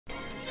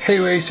Hey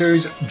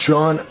racers,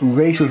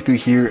 JonRacer3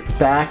 here,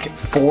 back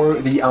for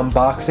the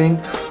unboxing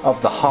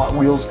of the Hot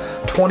Wheels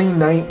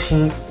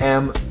 2019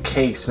 M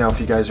case. Now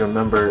if you guys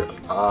remember,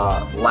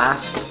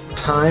 last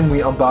time we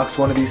unboxed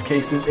one of these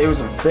cases, it was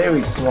a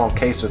very small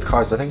case with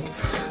cars. I think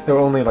there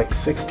were only like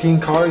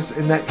 16 cars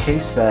in that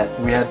case that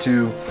we had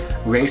to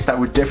race that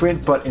were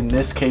different, but in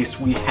this case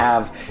we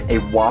have a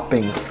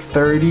whopping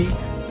 30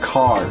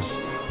 cars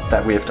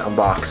that we have to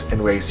unbox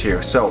and race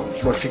here. So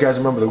if you guys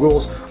remember the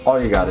rules,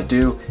 all you gotta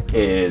do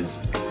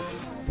is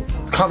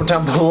comment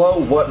down below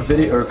what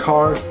video or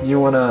car you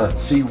wanna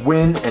see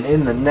win, and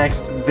in the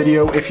next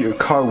video, if your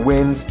car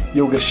wins,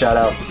 you'll get a shout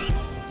out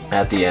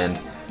at the end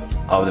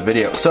of the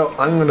video. So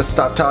I'm gonna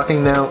stop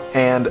talking now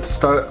and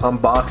start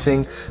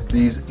unboxing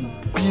these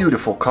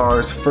beautiful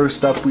cars.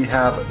 First up we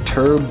have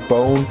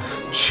Turbo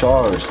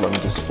Charged. Let me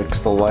just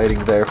fix the lighting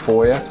there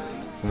for you.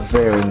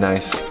 Very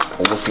nice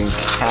looking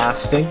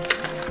casting.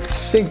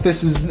 I think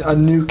this is a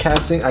new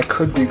casting. I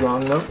could be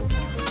wrong though.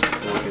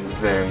 Looking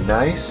very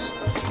nice.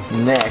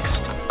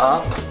 Next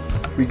up,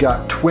 we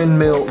got Twin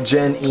Mill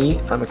Gen E.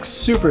 I'm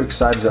super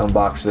excited to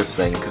unbox this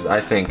thing because I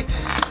think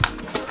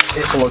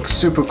it looks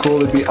super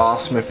cool. It'd be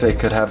awesome if they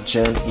could have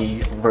Gen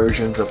E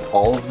versions of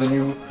all of the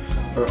new,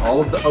 or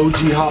all of the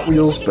OG Hot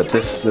Wheels, but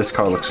this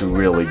car looks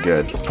really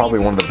good. Probably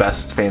one of the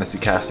best fantasy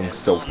castings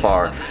so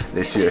far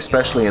this year,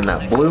 especially in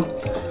that blue.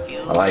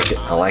 I like it.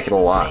 I like it a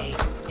lot.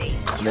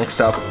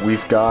 Next up,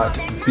 we've got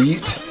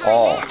Beat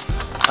All.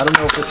 I don't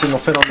know if this thing will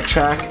fit on the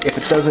track. If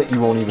it doesn't, you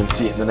won't even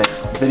see it in the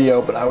next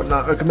video, but I would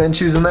not recommend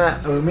choosing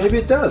that. Or maybe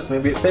it does.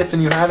 Maybe it fits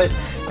and you have it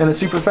and it's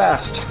super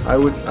fast. I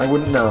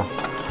wouldn't know.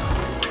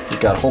 We've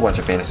got a whole bunch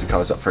of fantasy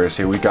cars up first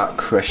here. We got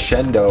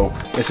Crescendo.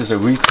 This is a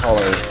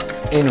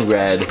recolor in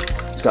red.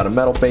 It's got a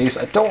metal base.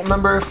 I don't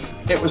remember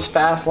if it was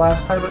fast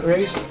last time it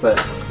raced, but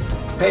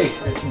hey,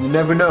 you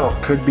never know.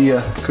 Could be a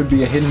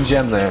hidden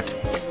gem there.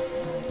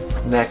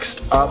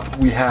 Next up,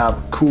 we have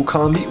Cool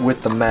Combi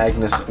with the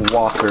Magnus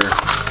Walker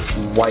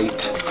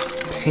white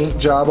paint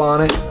job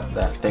on it.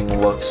 That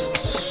thing looks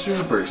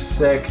super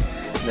sick.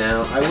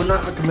 Now, I would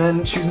not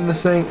recommend choosing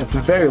this thing. It's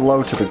very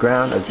low to the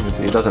ground. As you can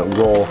see, it doesn't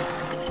roll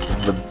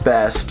the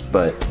best,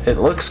 but it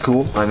looks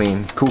cool. I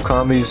mean, Cool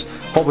Combis,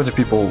 a whole bunch of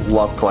people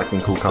love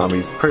collecting Cool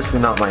Combis. Personally,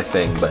 not my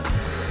thing, but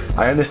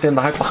I understand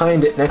the hype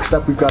behind it. Next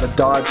up, we've got a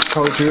Dodge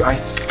Charger. I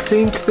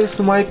think this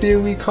might be a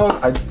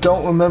recolor. I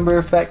don't remember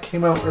if that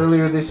came out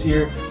earlier this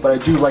year, but I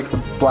do like the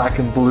black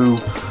and blue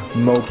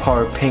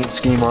Mopar paint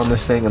scheme on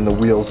this thing, and the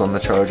wheels on the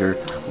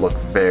Charger look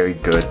very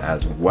good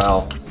as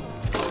well.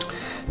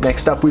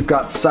 Next up, we've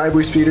got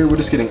Cyber Speeder. We're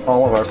just getting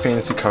all of our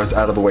fantasy cars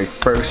out of the way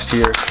first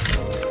here.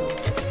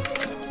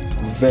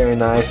 Very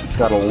nice. It's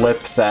got a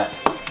lip that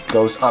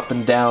goes up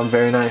and down,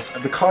 very nice.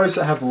 The cars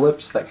that have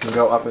lips that can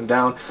go up and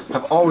down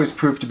have always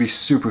proved to be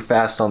super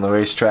fast on the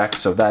racetrack,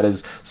 so that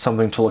is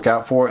something to look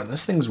out for. And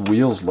this thing's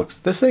wheels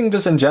this thing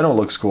just in general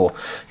looks cool.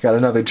 You got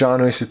another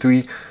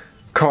JonRacer3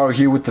 car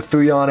here with the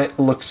 3 on it.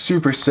 Looks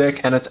super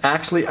sick, and it's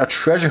actually a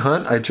treasure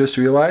hunt. I just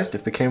realized,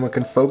 if the camera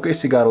can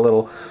focus, you got a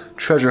little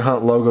treasure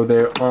hunt logo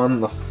there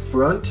on the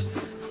front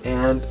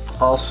and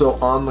also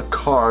on the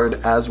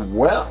card as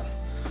well.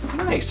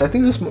 Nice. I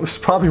think this was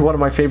probably one of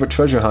my favorite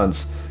treasure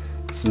hunts.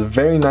 This is a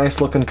very nice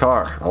looking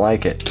car. I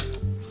like it.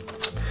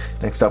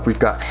 Next up, we've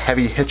got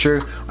Heavy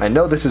Hitcher. I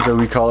know this is a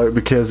recolor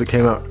because it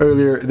came out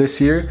earlier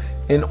this year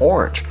in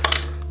orange.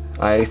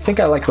 I think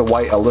I like the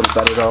white a little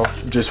better though,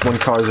 just when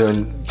cars are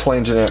in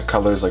plain generic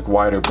colors like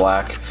white or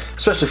black.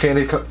 Especially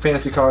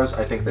fantasy cars,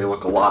 I think they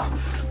look a lot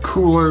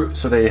cooler.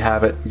 So there you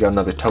have it. We got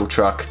another tow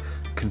truck.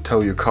 Can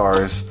tow your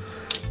cars.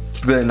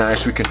 Very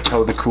nice. We can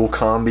tow the Cool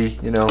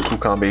Combi. You know, Cool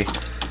Combi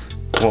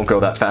won't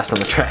go that fast on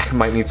the track.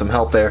 Might need some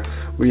help there.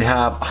 We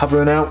have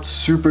Hovering Out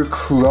Super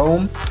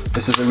Chrome.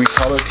 This is a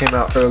recolor. Came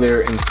out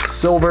earlier in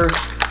silver.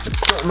 I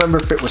don't remember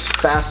if it was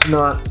fast or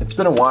not. It's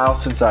been a while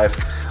since I've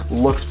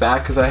looked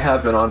back because I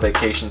have been on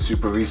vacation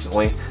super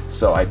recently,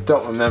 so I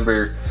don't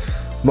remember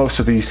most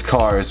of these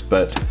cars,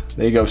 but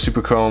there you go,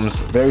 Super Chromes,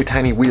 very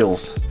tiny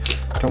wheels.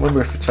 I don't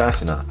remember if it's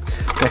fast or not.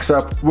 Next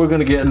up, we're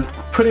gonna get in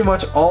pretty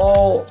much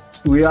all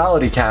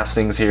reality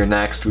castings here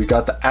next. We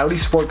got the Audi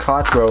Sport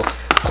Quattro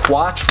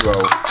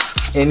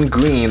in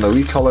green, the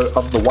recolor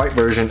of the white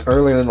version,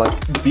 earlier in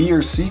like B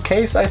or C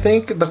case, I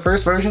think the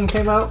first version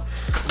came out.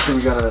 So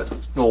we got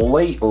a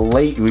late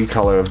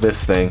recolor of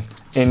this thing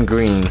in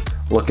green,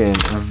 looking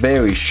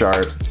very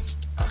sharp.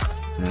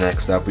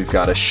 Next up, we've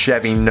got a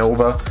Chevy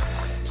Nova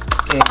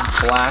in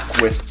black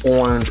with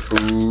orange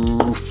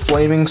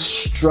flaming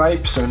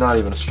stripes, or not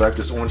even a stripe,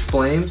 just orange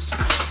flames.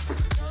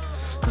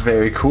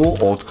 Very cool,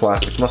 old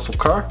classic muscle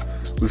car.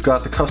 We've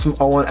got the custom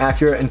 01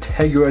 Acura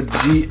Integra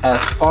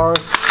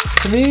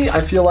GSR. To me,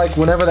 I feel like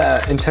whenever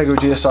that Integra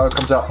GSR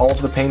comes out, all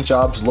of the paint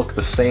jobs look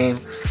the same.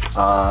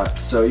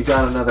 So you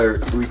got another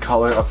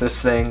recolor of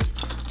this thing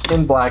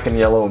in black and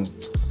yellow and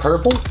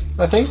purple,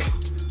 I think.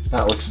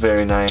 That looks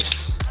very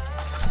nice.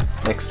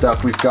 Next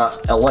up, we've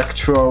got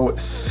Electro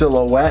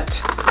Silhouette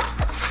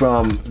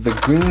from the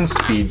Green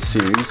Speed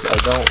series. I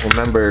don't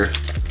remember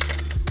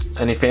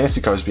any fantasy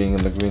cars being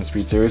in the Green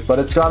Speed series, but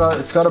it's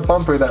got a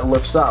bumper that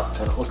lifts up,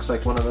 and it looks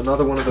like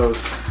another one of those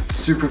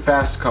super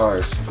fast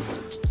cars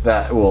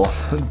that will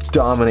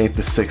dominate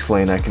the 6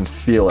 lane. I can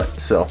feel it.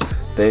 So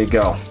there you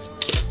go.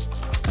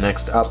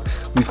 Next up,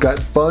 we've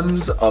got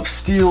Buns of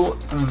Steel,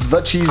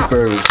 the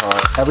cheeseburger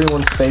car,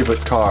 everyone's favorite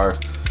car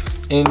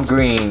in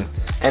green,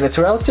 and it's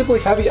relatively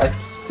heavy. I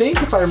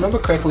think, if I remember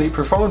correctly, it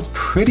performed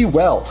pretty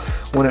well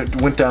when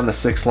it went down the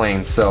 6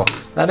 lanes, so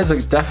that is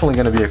definitely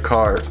going to be a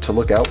car to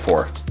look out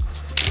for.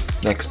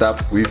 Next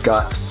up, we've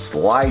got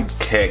Slide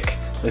Kick.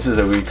 This is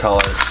a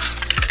recolor.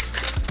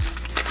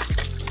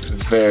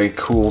 Very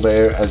cool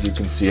there. As you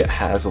can see, it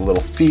has a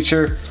little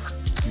feature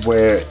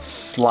where it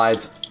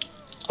slides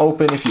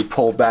open if you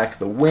pull back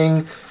the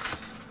wing.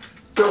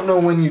 Don't know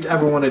when you'd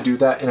ever want to do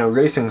that in a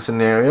racing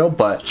scenario,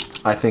 but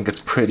I think it's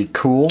pretty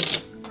cool.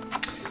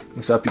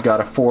 Next up, you got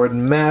a Ford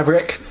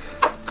Maverick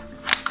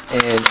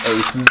and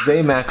a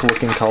Zamac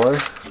looking color,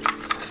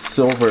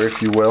 silver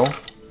if you will.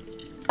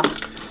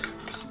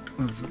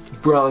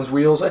 Bronze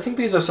wheels. I think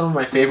these are some of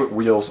my favorite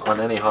wheels on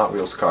any Hot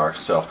Wheels car,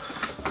 so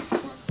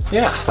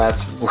yeah,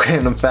 that's a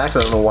random fact. I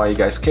don't know why you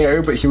guys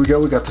care, but here we go.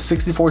 We got the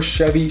 64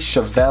 Chevy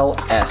Chevelle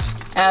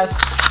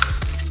SS.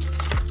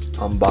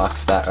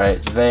 Unbox that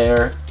right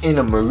there in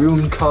a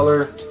maroon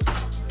color.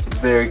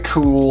 Very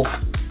cool.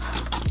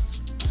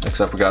 Next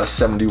up, we got a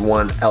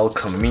 71 El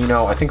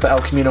Camino. I think the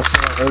El Camino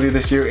came out earlier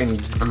this year in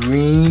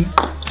green,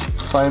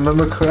 if I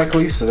remember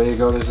correctly. So there you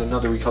go. There's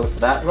another recolor for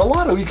that. A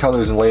lot of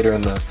recolors later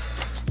in the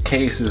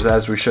cases,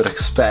 as we should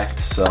expect.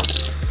 So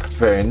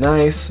very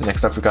nice.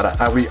 Next up, we got an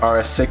Audi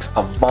RS6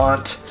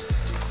 Avant.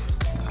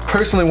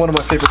 Personally, one of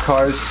my favorite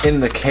cars in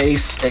the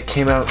case. It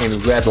came out in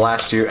red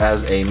last year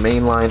as a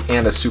mainline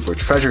and a super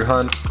treasure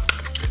hunt.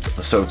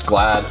 So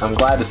I'm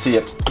glad to see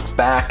it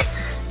back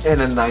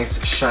in a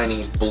nice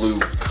shiny blue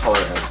color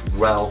as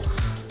well.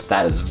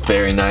 That is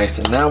very nice.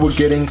 And now we're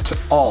getting to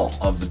all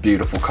of the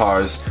beautiful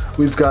cars.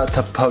 We've got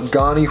the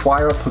Pagani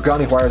Huayra.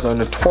 Pagani Huayras are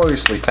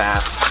notoriously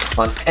fast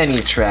on any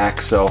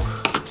track, so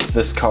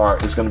this car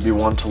is going to be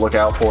one to look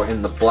out for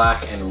in the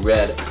black and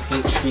red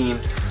paint scheme.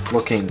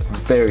 Looking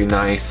very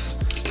nice.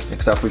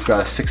 Next up, we've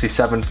got a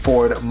 67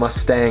 Ford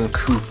Mustang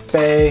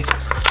Coupe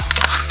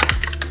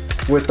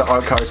with the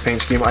Art Cars paint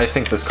scheme. I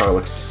think this car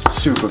looks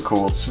super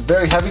cool. It's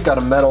very heavy, got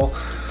a metal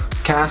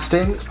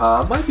casting.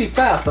 Might be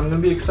fast. I'm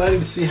going to be excited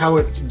to see how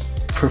it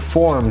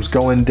performs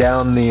going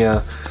down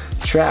the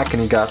track.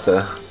 And you got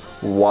the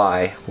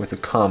Y with a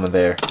comma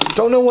there.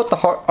 Don't know what the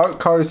Art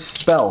Cars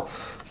spell,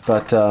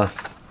 but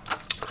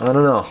I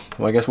don't know.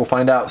 Well, I guess we'll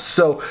find out.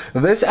 So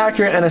this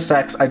Acura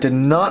NSX, I did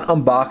not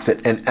unbox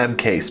it in M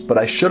case, but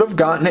I should have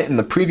gotten it in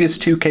the previous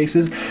 2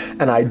 cases,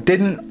 and I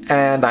didn't,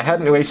 and I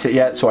hadn't raced it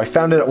yet, so I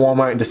found it at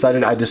Walmart and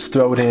decided I'd just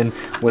throw it in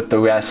with the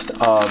rest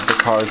of the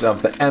cars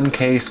of the M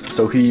case.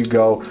 So here you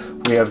go.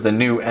 We have the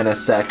new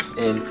NSX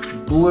in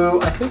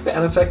blue. I think the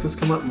NSX has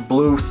come out in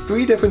blue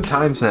 3 different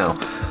times now,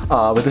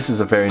 but this is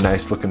a very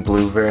nice looking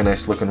blue, very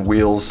nice looking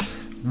wheels.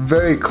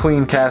 Very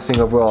clean casting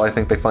overall. I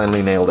think they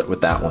finally nailed it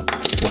with that one.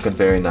 Looking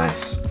very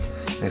nice.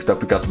 Next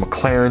up, we got the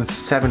McLaren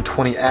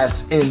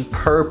 720S in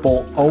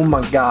purple. Oh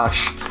my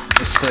gosh,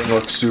 this thing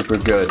looks super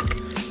good.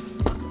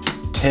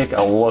 Take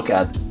a look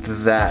at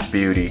that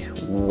beauty.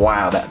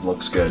 Wow, that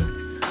looks good.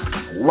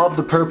 Love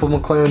the purple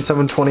McLaren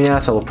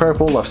 720S. I love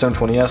purple, love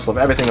 720S, love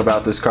everything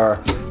about this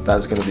car.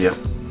 That's going to be a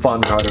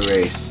fun car to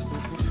race.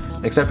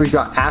 Next up, we've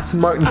got Aston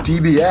Martin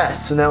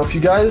DBS. Now, if you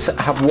guys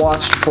have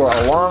watched for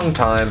a long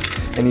time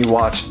and you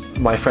watched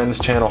my friend's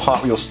channel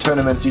Hot Wheels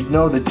Tournaments, you'd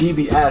know that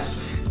DBS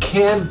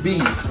can be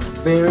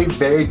very,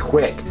 very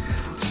quick.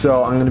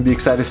 So I'm going to be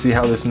excited to see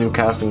how this new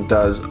casting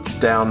does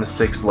down the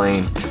 6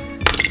 lane.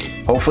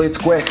 Hopefully it's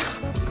quick.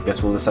 I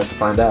guess we'll just have to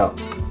find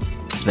out.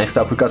 Next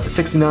up, we've got the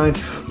 69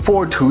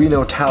 Ford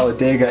Torino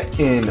Talladega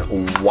in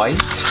white.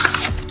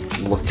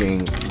 Looking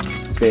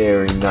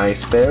very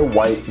nice there,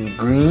 white and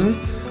green,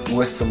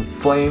 with some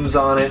flames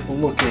on it.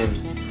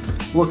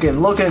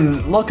 Looking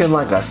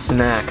like a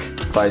snack,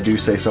 if I do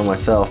say so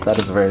myself. That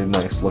is a very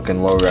nice looking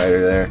lowrider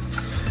there.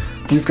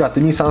 We've got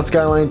the Nissan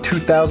Skyline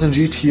 2000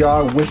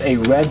 GTR with a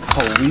red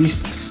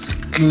police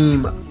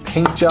scheme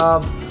paint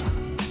job.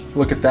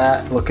 Look at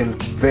that, looking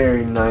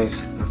very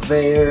nice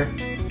there.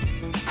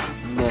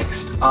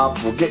 Next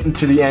up, we're getting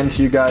to the end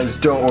here, guys.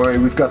 Don't worry,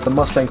 we've got the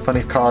Mustang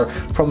Funny car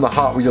from the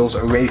Hot Wheels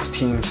Race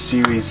Team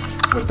series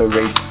with the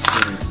Race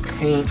Team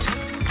paint.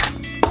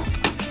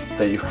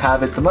 There you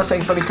have it. The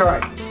Mustang Funny car,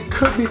 it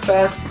could be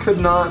fast, could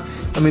not.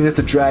 I mean, it's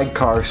a drag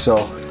car, so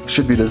it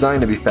should be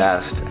designed to be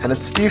fast. And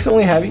it's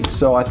decently heavy,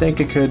 so I think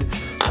it could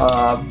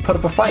put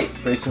up a fight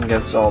racing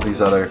against all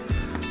these other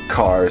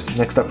cars.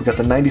 Next up, we got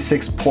the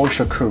 96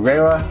 Porsche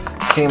Carrera.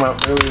 Came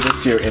out earlier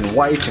this year in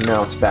white, and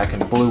now it's back in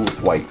blue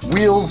with white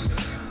wheels.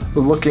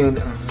 Looking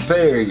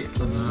very,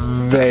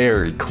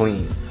 very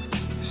clean.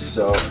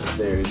 So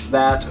there's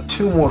that.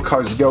 2 more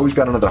cars to go. We've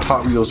got another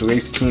Hot Wheels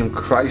Race Team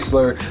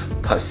Chrysler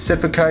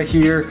Pacifica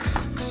here.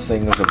 This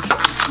thing is a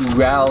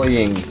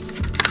rallying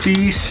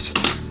beast.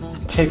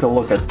 Take a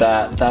look at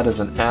that. That is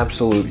an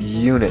absolute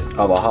unit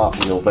of a Hot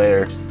Wheel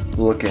there.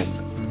 looking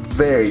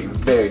very,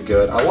 very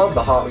good. I love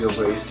the Hot Wheels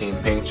Race Team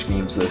paint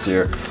schemes this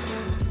year.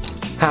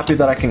 Happy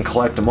that I can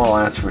collect them all,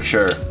 that's for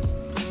sure.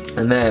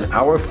 And then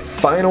our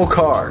final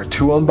car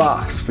to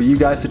unbox for you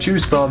guys to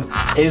choose from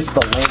is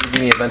the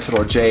Lamborghini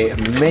Aventador J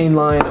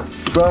mainline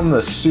from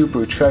the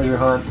Super Treasure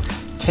Hunt.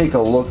 Take a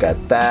look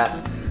at that.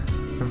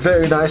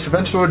 Very nice.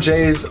 Aventador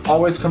J's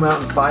always come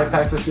out in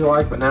 5-packs, I feel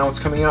like, but now it's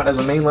coming out as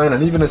a mainline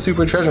and even a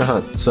Super Treasure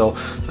Hunt. So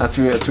it's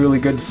really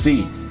good to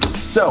see.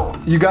 So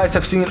you guys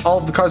have seen all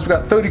of the cars. We've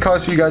got 30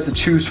 cars for you guys to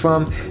choose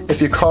from.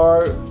 If your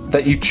car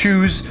that you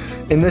choose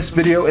in this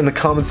video in the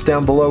comments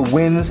down below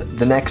wins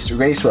the next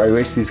race, where I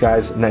race these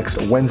guys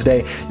next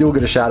Wednesday, you'll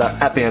get a shout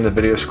out at the end of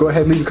the video. So go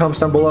ahead and leave your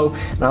comments down below,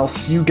 and I'll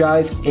see you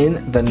guys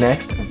in the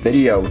next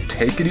video.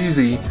 Take it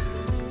easy.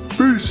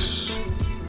 Peace.